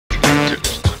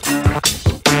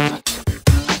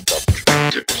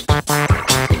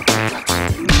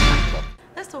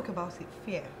it,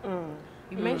 fear.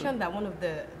 You mentioned that one of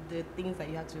the things that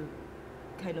you had to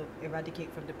kind of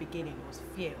eradicate from the beginning was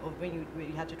fear of when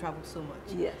you had to travel so much.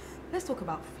 Yes. Let's talk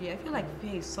about fear. I feel like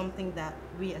fear is something that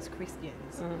we as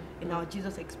Christians, in our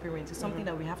Jesus experience, is something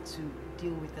that we have to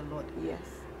deal with a lot. Yes.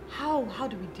 How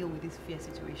do we deal with this fear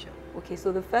situation? Okay,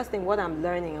 so the first thing, what I'm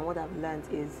learning and what I've learned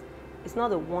is, it's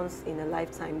not a once in a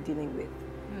lifetime dealing with.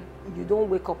 You don't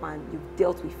wake up and you've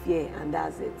dealt with fear and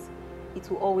that's it. It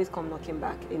will always come knocking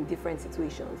back in different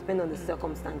situations, depending on the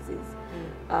circumstances.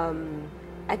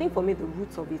 I think for me, the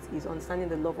roots of it is understanding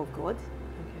the love of God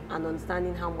and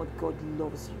understanding how much God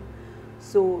loves you.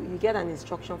 So you get an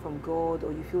instruction from God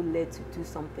or you feel led to do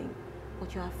something,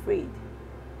 but you're afraid.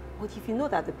 But if you know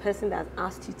that the person that has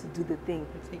asked you to do the thing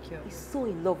is so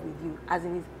in love with you, as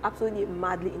in is absolutely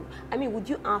madly in, I mean, would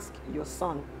you ask your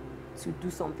son to do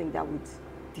something that would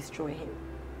destroy him?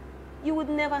 You would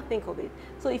never think of it.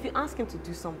 So if you ask him to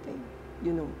do something,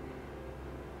 you know,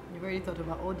 you've already thought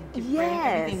about all the different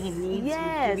everything he needs.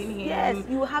 Yes,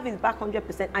 you will have his back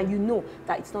 100%, and you know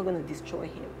that it's not going to destroy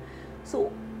him.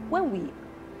 So when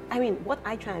what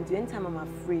I try and do anytime I'm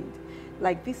afraid,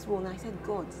 like this one, I said,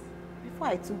 God, before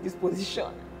I took this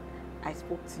position, I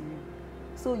spoke to you.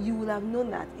 So you would have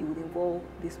known that it would involve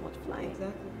this much flying.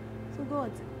 Exactly. So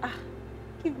God,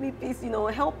 give me peace,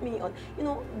 help me on,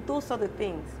 those sort of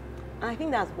things. And I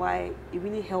think that's why it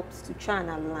really helps to try and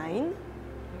align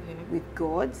with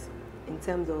God in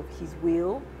terms of His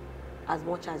will as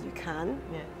much as you can.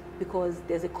 Yeah. Because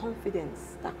there's a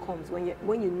confidence that comes when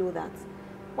you know that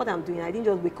what I'm doing, I didn't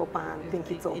just wake up and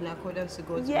think it up. In accordance to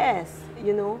God's will. Yes,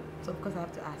 So of course I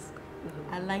have to ask,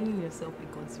 aligning yourself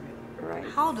with God's will. Right.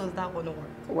 How does that want to work?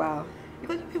 Wow.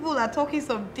 Because people are talking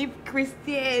some deep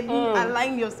Christian,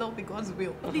 align yourself with God's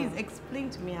will. Please explain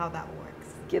to me how that works.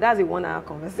 Okay, that's a 1 hour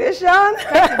conversation.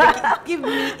 Give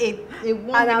me a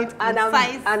 1 minute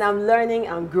concise. And I'm learning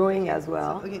and growing as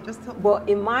well. So, okay, just tell me. But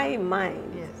in my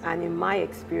mind and in my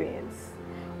experience,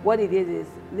 what it is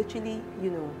literally,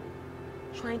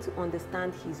 trying to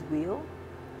understand His will,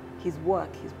 His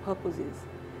work, His purposes,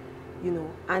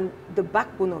 and the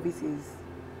backbone of it is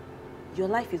your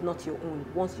life is not your own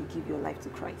once you give your life to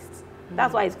Christ.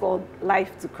 That's why it's called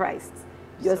life to Christ.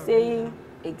 You're saying,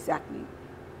 exactly,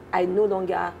 I no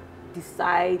longer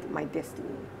decide my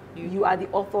destiny. You are the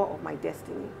author of my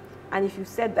destiny. And if you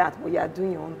said that, but you are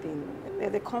doing your own thing,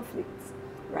 there's a conflict,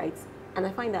 right? And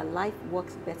I find that life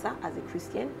works better as a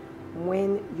Christian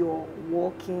when you're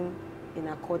walking in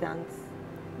accordance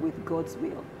with God's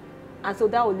will. And so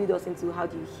that will lead us into, how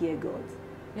do you hear God?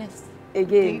 Yes.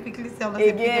 Again, can you quickly tell us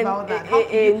a bit about that?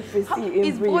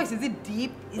 His voice, is it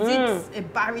deep? Is it a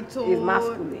baritone? It's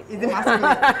masculine. Is it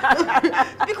masculine?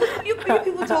 Because you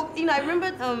people talk, I remember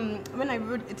when I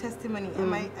wrote a testimony,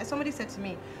 and somebody said to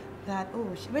me that,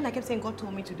 when I kept saying God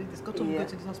told me to do this, God told me to go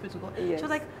to this hospital, she was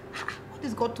like, what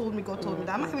is God told me, God told me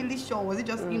that? Am I really sure? Was it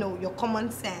just, your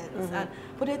common sense?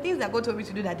 But there are things that God told me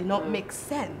to do that did not make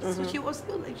sense. So she was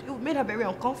still like, it made her very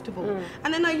uncomfortable.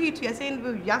 And then now you're saying,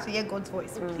 well, you have to hear God's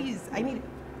voice. Please, I need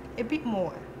a bit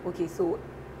more. Okay, so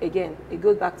again, it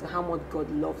goes back to how much God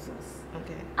loves us.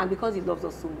 Okay. And because He loves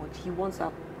us so much, He wants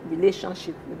a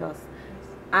relationship with us.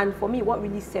 And for me, what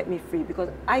really set me free, because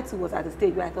I too was at a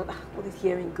stage where I thought, what is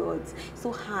hearing God? It's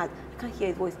so hard. I can't hear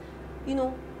His voice.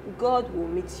 God will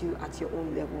meet you at your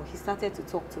own level. He started to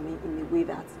talk to me in a way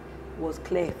that was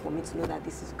clear for me to know that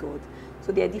this is God.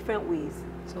 So there are different ways.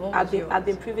 So I've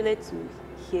been privileged to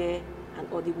hear an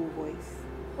audible voice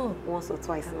once or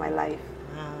twice in my life.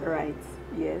 Right,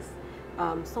 yes.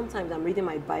 Sometimes I'm reading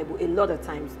my Bible. A lot of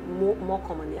times, more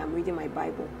commonly, I'm reading my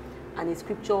Bible, and a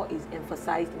scripture is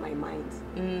emphasized in my mind,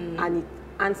 and it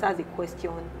answers a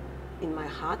question in my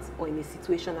heart or in a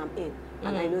situation I'm in,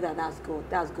 and I know that that's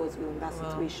God's will in that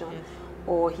situation. Yes.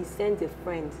 Or He sends a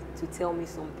friend to tell me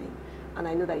something, and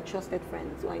I know that a trusted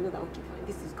friend, so I know that, okay, fine,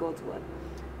 this is God's word.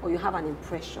 Or you have an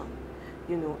impression,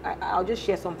 I'll just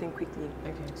share something quickly.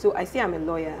 Okay. So I say I'm a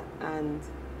lawyer, and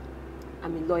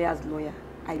I'm a lawyer's lawyer.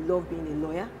 I love being a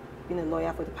lawyer. Been a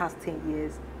lawyer for the past 10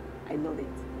 years. I love it.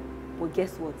 But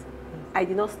guess what? I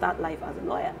did not start life as a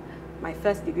lawyer. My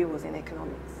first degree was in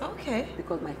economics. Okay.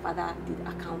 Because my father did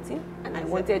accounting, and I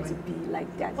wanted to be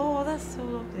like that. Oh, that's so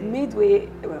lovely. Midway,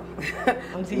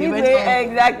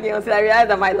 exactly, until I realized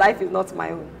that my life is not my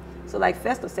own. So like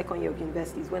first or second year of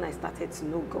university is when I started to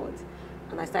know God.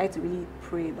 And I started to really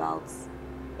pray about,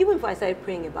 even before I started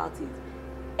praying about it,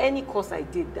 any course I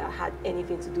did that had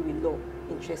anything to do with law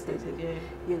interested me,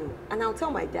 And I'll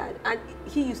tell my dad, and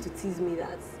he used to tease me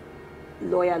that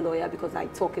lawyer, because I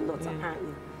talk a lot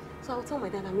apparently. So I'll tell my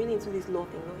dad, I'm really into this law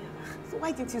thing, lawyer. So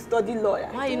why didn't you study lawyer?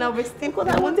 Why are you now wasting? Because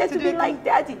I wanted to be like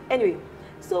daddy. Anyway,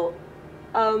 so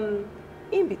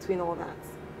In between all that,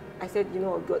 I said, you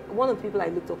know, God, one of the people I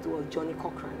looked up to was Johnny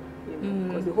Cochran, you know,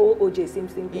 because the whole O.J.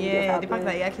 Simpson thing just happened. The fact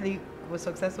that he actually was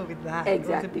successful with that.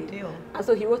 Exactly. It was a big deal. And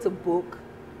so he wrote a book.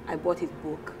 I bought his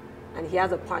book. And he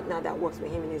has a partner that works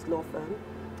with him in his law firm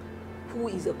who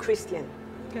is a Christian.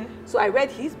 Okay. So I read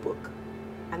his book.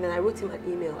 And then I wrote him an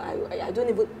email. I don't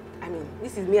even, I mean,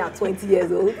 this is me at 20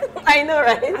 years old. I know,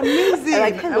 right? Amazing.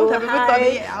 Like, hello,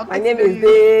 hi, my name is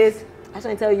this. I just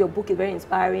want to tell you, your book is very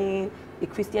inspiring. A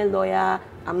Christian lawyer.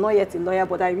 I'm not yet a lawyer,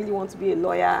 but I really want to be a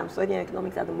lawyer. I'm studying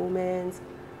economics at the moment.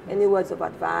 Any words of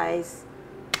advice?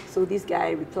 So this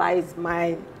guy replies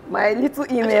my little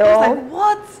email. I was like,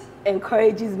 what?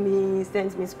 Encourages me,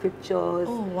 sends me scriptures.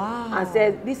 Oh, wow. And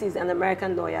says, this is an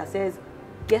American lawyer. Says,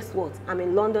 guess what? I'm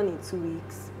in London in 2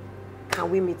 weeks. Can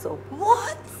we meet up?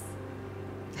 What?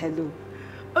 Hello.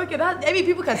 Okay, that, I mean,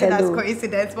 people can say that's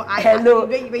coincidence, but Hello.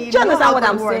 When do you understand what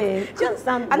I'm saying? Do you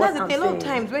understand and what that's I'm the thing, a lot of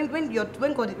saying? times when you're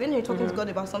talking to God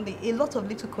about something, a lot of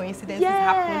little coincidences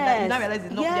happen that you now realize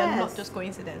they're not just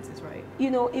coincidences, right? You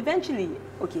know, eventually,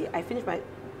 okay, I finished my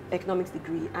economics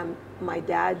degree, and my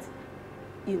dad,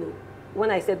 you know,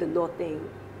 when I said the law thing,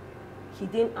 he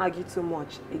didn't argue too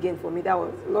much. Again, for me, that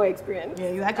was law experience.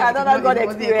 Yeah, you actually got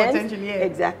experience. Yeah.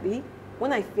 Exactly.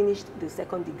 When I finished the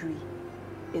second degree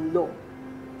in law,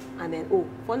 and then,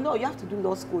 for law, you have to do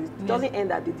law school. It doesn't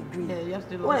end at the degree. Yeah, you have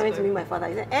to do law When school. I went to meet my father,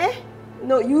 he said,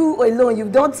 no, you alone,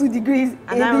 you've done 2 degrees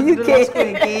and in the UK. Do law school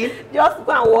again. Just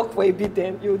go and work for a bit,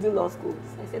 then you'll do law school.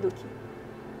 So I said, okay.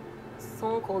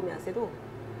 Someone called me and said,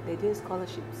 they're doing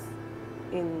scholarships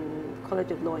in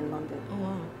College of Law in London. Oh,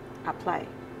 wow. Apply.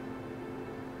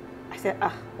 I said,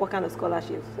 what kind of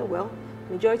scholarships? So, well,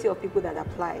 majority of people that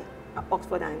apply are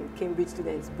Oxford and Cambridge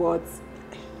students, but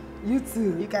you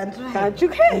too. You can try. Can't you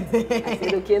get? I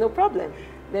said, okay, no problem.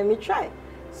 Let me try.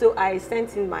 So I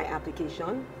sent in my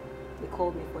application. They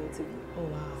called me for interview. Oh,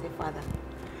 wow. I said, Father,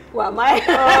 who am I?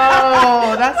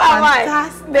 Oh, that's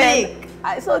fantastic.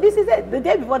 So this is it. The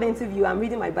day before the interview, I'm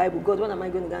reading my Bible. God, what am I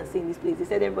going to go and say in this place? They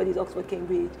said everybody's Oxford,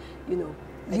 Cambridge, you know.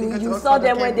 You saw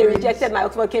them when they rejected my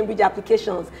Oxford, Cambridge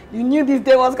applications. You knew this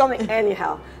day was coming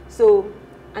anyhow. So,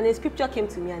 and a scripture came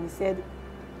to me and he said,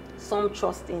 some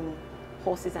trust in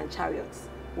horses and chariots,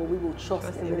 but we will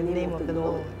trust in the name of the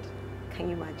Lord. Can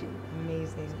you imagine?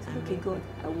 Amazing. Okay, God,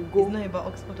 I will go. It's not about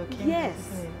Oxford or Cambridge.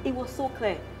 Yes, it was so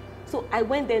clear. So I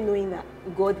went there knowing that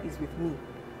God is with me.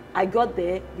 I got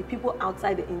there, the people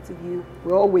outside the interview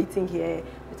were all waiting here.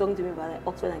 They're talking to me about like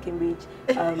Oxford and Cambridge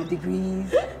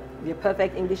degrees, their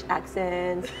perfect English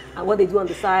accents, and what they do on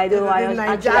the side.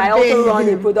 I also run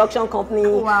a production company.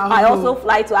 Wow. I also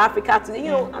fly to Africa to, you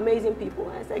know, amazing people.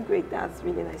 And I said, great, that's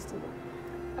really nice to know.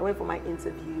 I went for my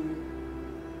interview.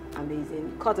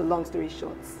 Amazing. Cut a long story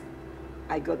short,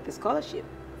 I got the scholarship,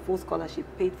 full scholarship,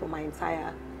 paid for my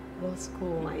entire law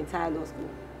school.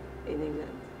 In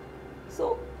England.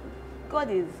 So God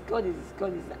is.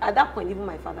 At that point, even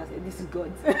my father said, "This is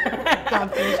God.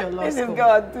 Can't finish your law this school. is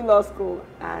God. Do law school."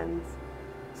 And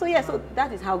so so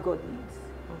that is how God leads.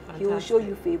 He will show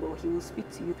you favor. He will speak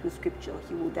to you through scripture.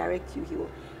 He will direct you.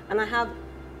 And I have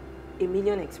a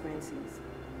million experiences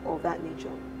of that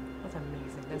nature. That's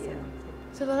amazing. That's amazing.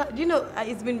 So, you know,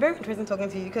 it's been very interesting talking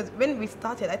to you because when we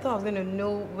started, I thought I was going to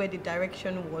know where the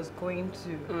direction was going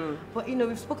to. But, you know,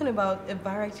 we've spoken about a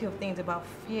variety of things, about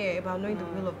fear, about knowing the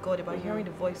will of God, about hearing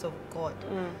the voice of God.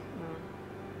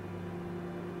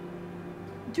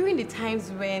 During the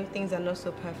times when things are not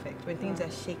so perfect, when things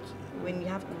are shaky, when you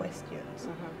have questions,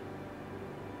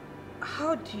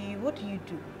 what do you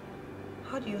do?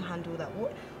 How do you handle that?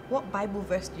 What Bible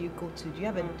verse do you go to? Do you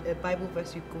have a Bible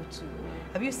verse you go to?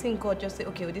 Have you seen God just say,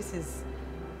 okay, well, this is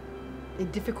a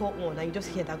difficult one, and you just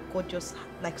hear that God just,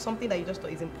 like something that you just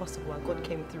thought is impossible, and God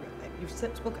came through it? Like you've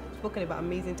spoken about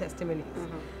amazing testimonies,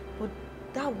 but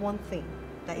that one thing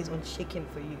that is unshaken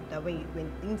for you, that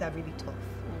when things are really tough,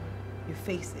 you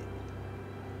face it.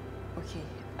 Okay.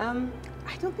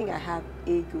 I don't think I have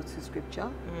a go-to scripture.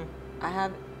 I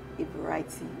have a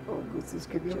variety of go-to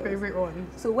scriptures. Your favorite one?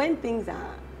 So when things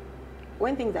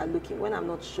are looking, when I'm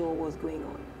not sure what's going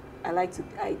on, I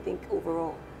think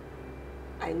overall,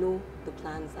 I know the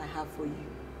plans I have for you.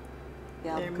 They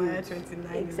are good.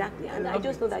 29. Exactly. And I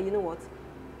just know that, you know what,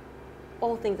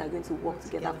 all things are going to work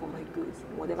together for my good,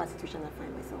 in whatever situation I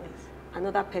find myself. Yes.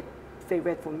 Another pet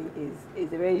favorite for me is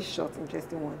a very short,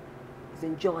 interesting one. It's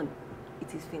in John,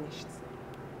 it is finished.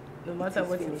 No matter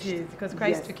what it is, because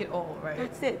Christ took it all, right?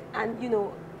 That's it. And you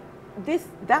know,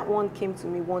 that one came to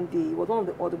me one day. It was one of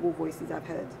the audible voices I've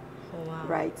heard. Oh, wow.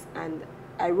 Right? And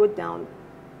I wrote down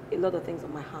a lot of things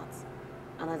on my heart.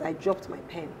 And as I dropped my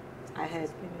pen, I heard,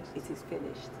 it is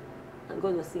finished. And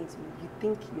God was saying to me, you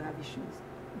think you have issues,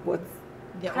 but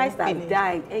They're Christ all has finished.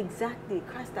 died. Exactly,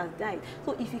 Christ has died.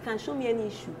 So if you can show me any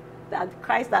issue that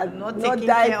Christ has not taking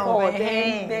died care for, of,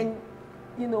 then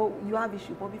you know you have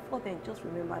issue. But before then, just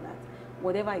remember that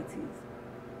whatever it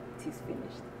is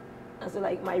finished. And so,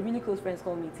 like, my really close friends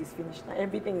call me, it is finished. And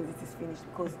everything it is finished,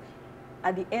 because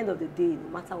at the end of the day, no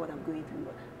matter what I'm going through,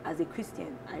 as a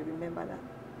Christian, I remember that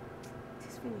it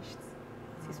is finished.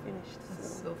 It is finished.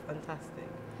 That's so fantastic.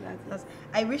 That's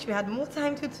I wish we had more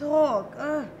time to talk.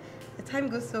 The time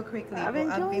goes so quickly. I've been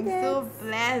so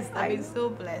blessed. I've been so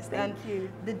blessed. Thank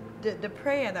you. The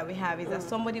prayer that we have is that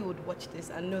somebody would watch this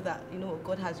and know that, you know,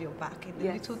 God has your back in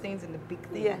the little things and the big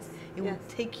things. It will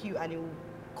take you and it will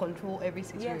control every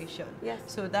situation.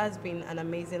 So that's been an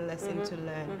amazing lesson to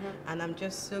learn, and I'm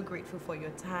just so grateful for your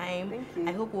time. Thank you.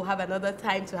 I hope we'll have another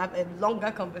time to have a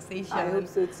longer conversation. I hope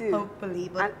so too. Hopefully,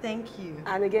 but thank you.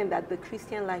 And again, that the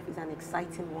Christian life is an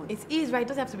exciting one. It is, right? It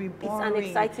doesn't have to be boring. It's an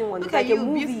exciting one. Look It's like at you, a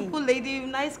movie. beautiful lady,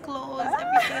 nice clothes,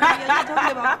 everything. You're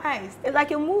talking about Christ. It's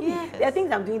like a movie. Yes. There are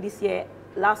things I'm doing this year.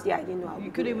 Last year I didn't know how You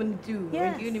couldn't even do.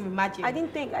 Yes. You didn't even imagine. I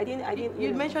didn't.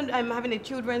 You mentioned I'm having a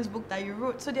children's book that you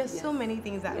wrote. So there's so many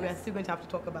things that Yes. we are still going to have to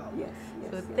talk about. Yes.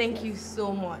 So thank you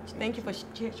so much. Thank you for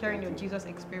sharing your Jesus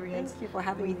experience Thank you for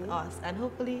having with me. us, and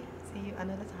hopefully see you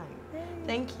another time. Yay.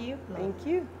 Thank you. Thank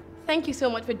you. Thank you so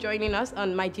much for joining us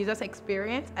on My Jesus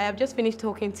Experience. I have just finished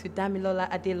talking to Damilola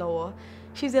Adelowo.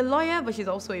 She's a lawyer, but she's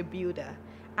also a builder.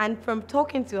 And from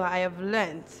talking to her, I have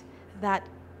learned that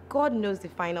God knows the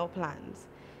final plans.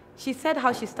 She said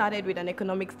how she started with an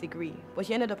economics degree, but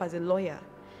she ended up as a lawyer.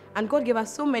 And God gave her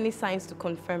so many signs to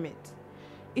confirm it.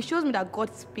 It shows me that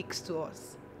God speaks to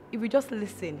us. If we just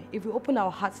listen, if we open our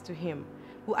hearts to Him,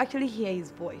 we'll actually hear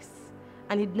His voice.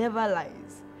 And He never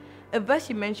lies. A verse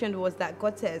she mentioned was that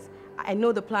God says, I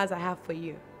know the plans I have for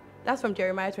you. That's from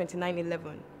Jeremiah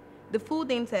 29:11. The full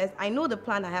thing says, I know the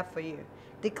plan I have for you,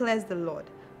 declares the Lord.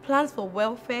 Plans for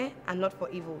welfare and not for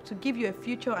evil, to give you a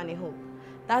future and a hope.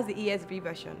 That's the ESV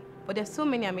version. But there's so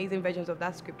many amazing versions of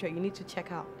that scripture you need to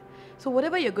check out. So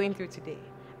whatever you're going through today,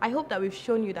 I hope that we've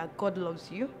shown you that God loves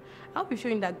you. I hope we've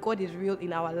shown you that God is real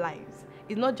in our lives.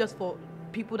 It's not just for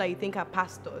people that you think are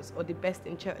pastors or the best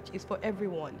in church. It's for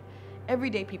everyone.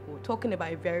 Everyday people talking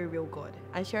about a very real God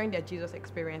and sharing their Jesus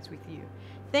experience with you.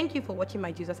 Thank you for watching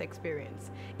My Jesus Experience.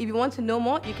 If you want to know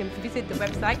more, you can visit the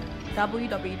website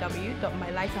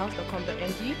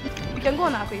www.mylighthouse.com.ng. You can go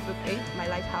on our Facebook page, My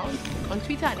Lighthouse. On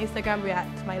Twitter and Instagram, we're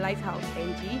at My Lighthouse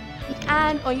NG.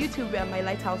 And on YouTube, we're at My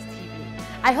Lighthouse TV.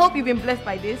 I hope you've been blessed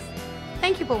by this.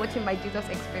 Thank you for watching My Jesus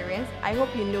Experience. I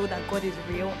hope you know that God is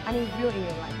real and is real in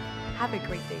your life. Have a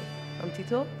great day. From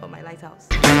Tito for My Lighthouse.